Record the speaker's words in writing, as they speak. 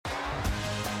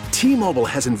T-Mobile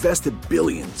has invested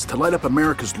billions to light up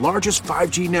America's largest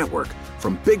 5G network,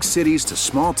 from big cities to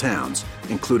small towns,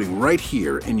 including right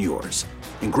here in yours.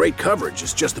 And great coverage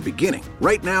is just the beginning.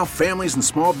 Right now, families and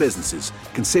small businesses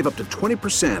can save up to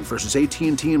 20% versus AT&T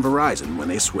and Verizon when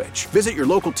they switch. Visit your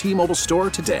local T-Mobile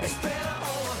store today.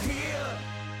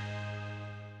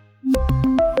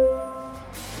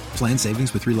 Plan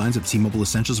savings with 3 lines of T-Mobile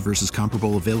Essentials versus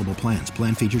comparable available plans.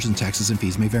 Plan features and taxes and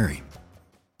fees may vary.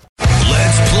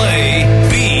 Let's play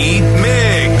Beat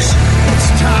Migs. It's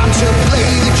time to play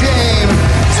the game.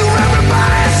 So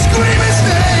everybody scream his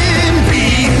name.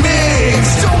 Beat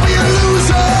Migs. Don't be a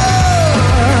loser.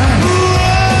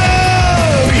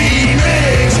 Whoa. Beat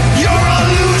Migs. You're a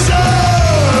loser.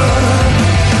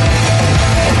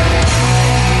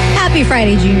 Happy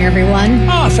Friday, Junior, everyone.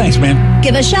 Oh, thanks, man.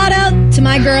 Give a shout out to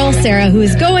my girl, Sarah, who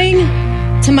is going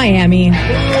to Miami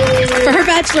for her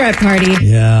bachelorette party.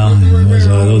 Yeah,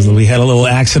 we had a little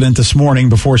accident this morning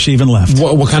before she even left.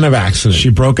 What kind of accident?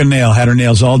 She broke a nail, had her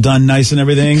nails all done nice and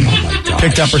everything. Oh my gosh.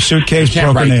 Picked up her suitcase, You can't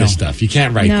broke write a nail. this stuff. You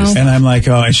can't write No. this stuff. And I'm like,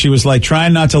 oh, and she was like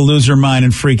trying not to lose her mind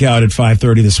and freak out at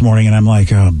 5:30 this morning. And I'm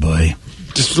like, oh boy.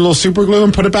 Just a little super glue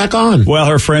and put it back on. Well,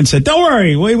 her friend said, don't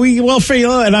worry, we will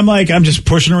feel it. And I'm like, I'm just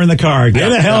pushing her in the car. Get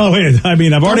the hell away. I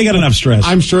mean, I've already got enough stress.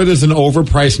 I'm sure there's an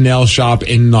overpriced nail shop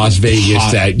in Las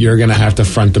Vegas that you're going to have to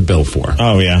front the bill for.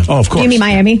 Oh, yeah. Oh, of course. You mean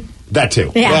Miami? That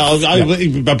too. Yeah. Well,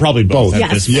 but probably both. Yes.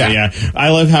 At this point, Yeah. yeah. I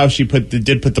love how she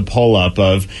did put the poll up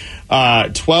of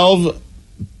 12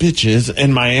 bitches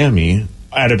in Miami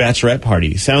at a bachelorette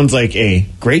party. Sounds like a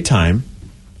great time,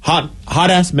 hot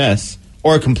ass mess,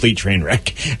 or a complete train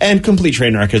wreck. And complete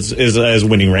train wreck is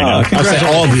winning right now. I'll say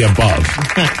all of the above.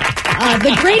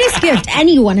 The greatest gift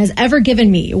anyone has ever given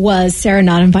me was Sarah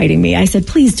not inviting me. I said,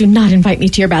 please do not invite me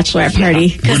to your bachelorette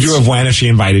party. Would you have went if she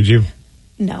invited you?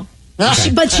 No.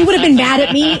 But she would have been mad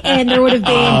at me, and there would have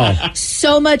been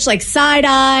so much like side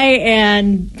eye,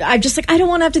 and I'm just like, I don't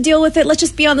want to have to deal with it. Let's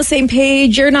just be on the same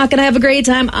page. You're not going to have a great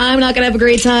time. I'm not going to have a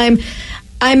great time.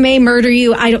 I may murder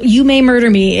you. You may murder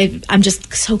me. I'm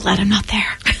just so glad I'm not there.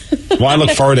 Well, I look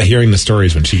forward to hearing the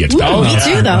stories when she gets back. Me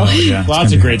too, though. Oh, yeah.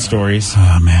 Lots of great stories.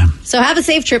 Oh, man. So have a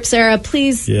safe trip, Sarah.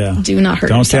 Please do not hurt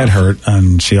Don't yourself. get hurt.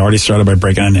 And she already started by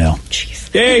breaking a nail.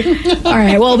 Jeez. Yay. All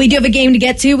right. Well, we do have a game to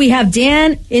get to. We have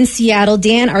Dan in Seattle.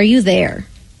 Dan, are you there?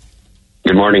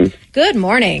 Good morning. Good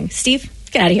morning. Steve,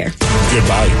 get out of here.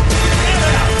 Goodbye.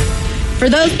 For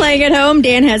those playing at home,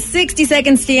 Dan has 60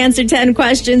 seconds to answer 10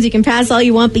 questions. You can pass all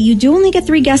you want, but you do only get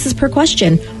 3 guesses per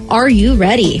question. Are you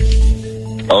ready?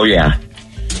 Oh, yeah.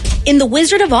 In The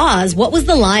Wizard of Oz, what was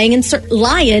the lion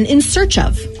in search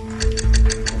of?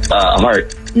 A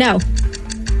heart. No.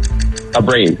 A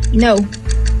brain. No.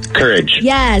 Courage.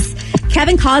 Yes.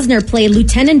 Kevin Costner played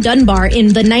Lieutenant Dunbar in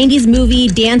the 90s movie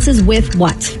Dances with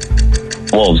what?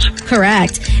 Wolves.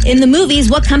 Correct. In the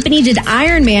movies, what company did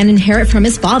Iron Man inherit from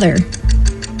his father?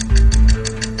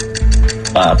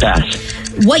 Pass.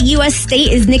 What U.S.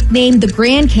 state is nicknamed the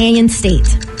Grand Canyon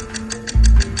State?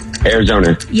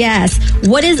 Arizona. Yes.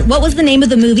 What was the name of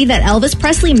the movie that Elvis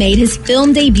Presley made his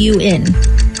film debut in?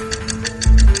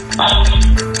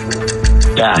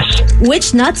 Pass.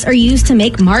 Which nuts are used to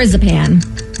make marzipan?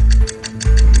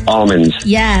 Almonds.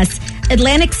 Yes.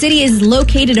 Atlantic City is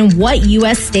located in what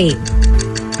U.S. state?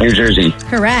 New Jersey.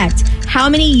 Correct. How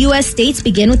many U.S. states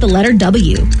begin with the letter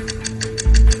W?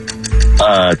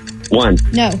 1.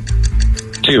 No.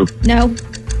 2. No.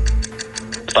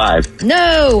 5.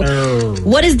 No.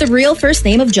 What is the real first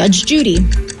name of Judge Judy?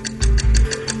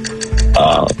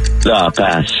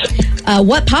 Pass.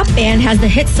 What pop band has the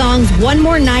hit songs One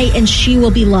More Night and She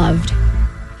Will Be Loved?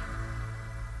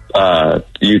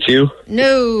 U2.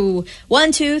 No.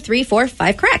 1, 2, 3, 4,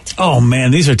 5. Correct. Oh,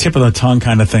 man. These are tip of the tongue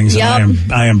kind of things. Yep.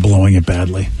 And I am blowing it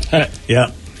badly.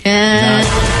 Yep. And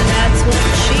that's what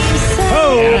she said.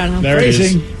 Oh, I don't know. There it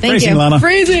is. Thank Phrasing, you. Lana.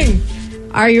 Phrasing.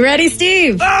 Are you ready,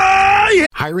 Steve?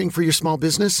 Hiring for your small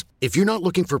business? If you're not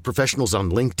looking for professionals on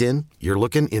LinkedIn, you're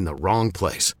looking in the wrong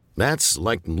place. That's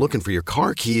like looking for your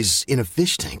car keys in a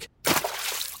fish tank.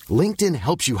 LinkedIn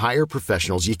helps you hire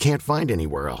professionals you can't find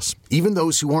anywhere else, even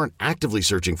those who aren't actively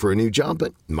searching for a new job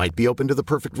but might be open to the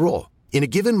perfect role. In a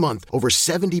given month, over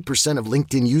 70% of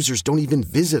LinkedIn users don't even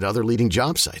visit other leading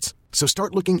job sites. So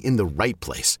start looking in the right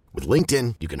place. With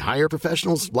LinkedIn, you can hire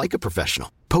professionals like a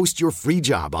professional. Post your free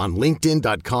job on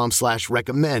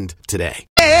linkedin.com/recommend today.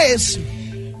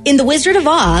 In The Wizard of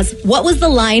Oz, what was the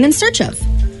lion in search of?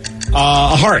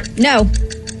 A heart. No.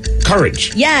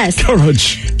 Courage. Yes.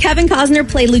 Courage. Kevin Costner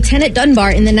played Lieutenant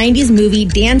Dunbar in the 90s movie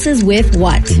Dances with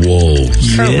what?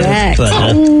 Wolves. Correct.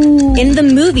 In the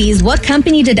movies, what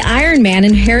company did Iron Man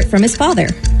inherit from his father?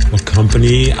 What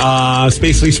company.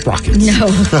 Spacely Sprockets. No.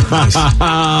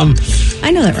 um,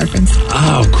 I know that reference.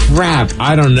 oh, crap.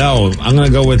 I don't know. I'm going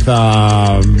to go with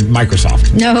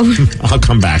Microsoft. No. I'll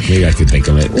come back. Maybe I could think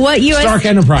of it. What U.S. Stark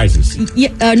Enterprises.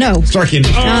 No. Stark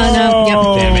Industries. No.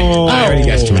 Yep. Damn it. I already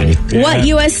guessed too many. What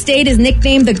U.S. state is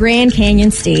nicknamed the Grand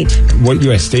Canyon State? What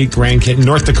U.S. state? Grand Canyon?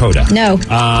 North Dakota. No.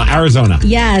 Arizona.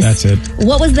 Yes. That's it.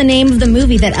 What was the name of the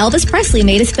movie that Elvis Presley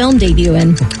made his film debut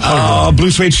in?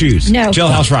 Blue Suede Shoes. No.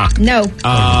 Jailhouse Rock. No.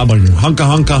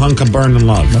 Hunka Burn in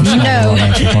Love. No.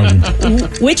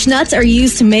 Which nuts are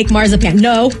used to make marzipan?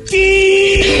 No.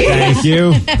 Thank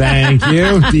you.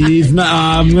 These,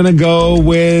 I'm going to go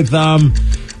with, the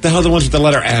hell are the ones with the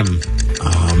letter M?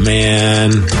 Oh,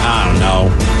 man. I don't know.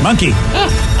 Monkey.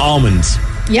 Almonds.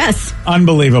 Yes.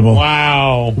 Unbelievable.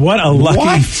 Wow. What a lucky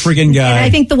friggin' guy. And I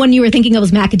think the one you were thinking of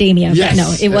was macadamia. Yes. But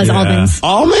no, it was Yeah. almonds.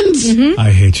 Almonds?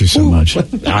 I hate you so much.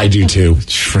 I do too.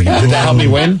 Did that help me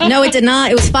win? No, it did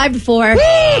not. It was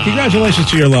 5-4. Congratulations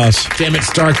to your loss. Damn it,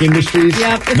 Stark Industries.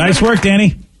 Yep. Nice work,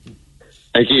 Danny.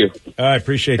 Thank you. I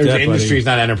appreciate It was that, buddy. Industries,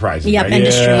 not Enterprises. Yep, right?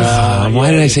 Industries.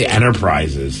 Why did I say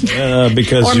Enterprises?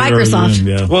 Because Or you're- Microsoft.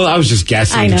 Yeah. Well, I was just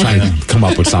guessing, I know. trying to come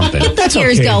up with something. That's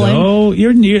Here's okay, going. though.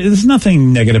 There's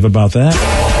nothing negative about that.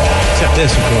 Except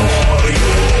this, of course.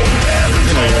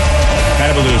 You know, you're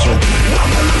kind of a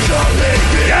loser.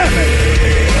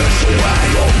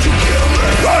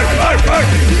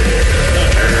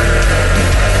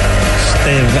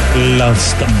 Steve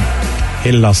lost them.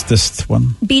 He lost this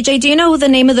one. BJ, do you know the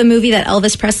name of the movie that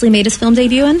Elvis Presley made his film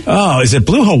debut in? Oh, is it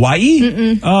Blue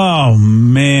Hawaii? Oh,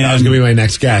 man. That was going to be my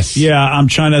next guess. Yeah, I'm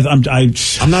trying to.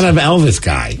 I'm not an Elvis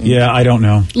guy. Yeah, I don't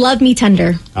know. Love Me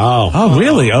Tender. Oh,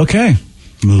 really? Okay.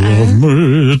 Love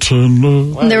me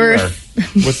tender. There were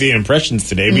With the impressions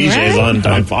today, BJ's on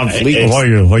fleek. Thank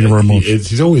you very much.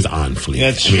 He's always on fleek.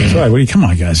 That's That's right. Come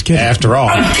on, guys. Get it. After all.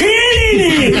 I'm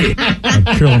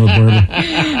killing it,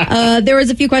 baby. there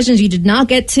was a few questions you did not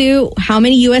get to. How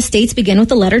many U.S. states begin with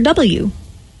the letter W?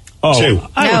 Oh, Two.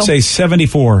 I No. would say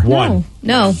 74. One.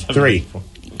 No. 3.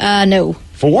 No.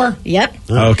 4? Yep.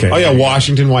 Okay. Oh, yeah,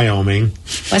 Washington, Wyoming.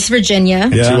 West Virginia.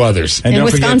 Yeah. 2 others. And don't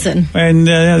Wisconsin. And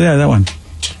yeah, that one.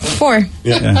 4.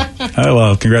 Yeah. Oh,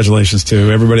 well, congratulations to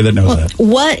everybody that knows that.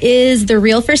 What is the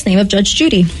real first name of Judge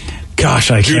Judy? Gosh,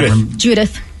 I can't remember.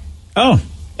 Judith. Oh,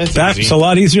 that's easy. a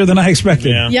lot easier than I expected.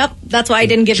 Yeah. Yep. That's why I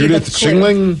didn't give you Judith the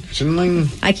clue. Schindling?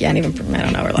 I can't even. I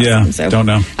don't know her last Yeah, name. So. don't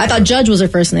know. I thought Judge was her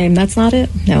first name. That's not it.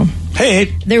 No. Hey,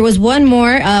 There was one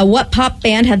more. What pop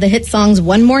band had the hit songs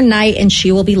 "One More Night" and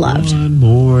 "She Will Be Loved"? One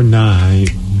more night.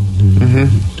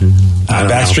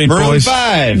 Backstreet Maroon Boys.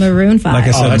 5. Maroon 5. Like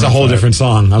I said, Oh, that's a whole different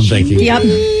song. I'm thinking. Yep.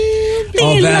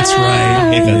 Oh, that's right.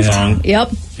 I hate that song.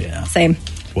 Yep. Yeah. Same.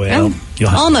 Well, you'll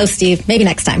have- Almost, Steve. Maybe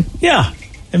next time. yeah,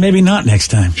 and maybe not next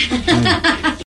time.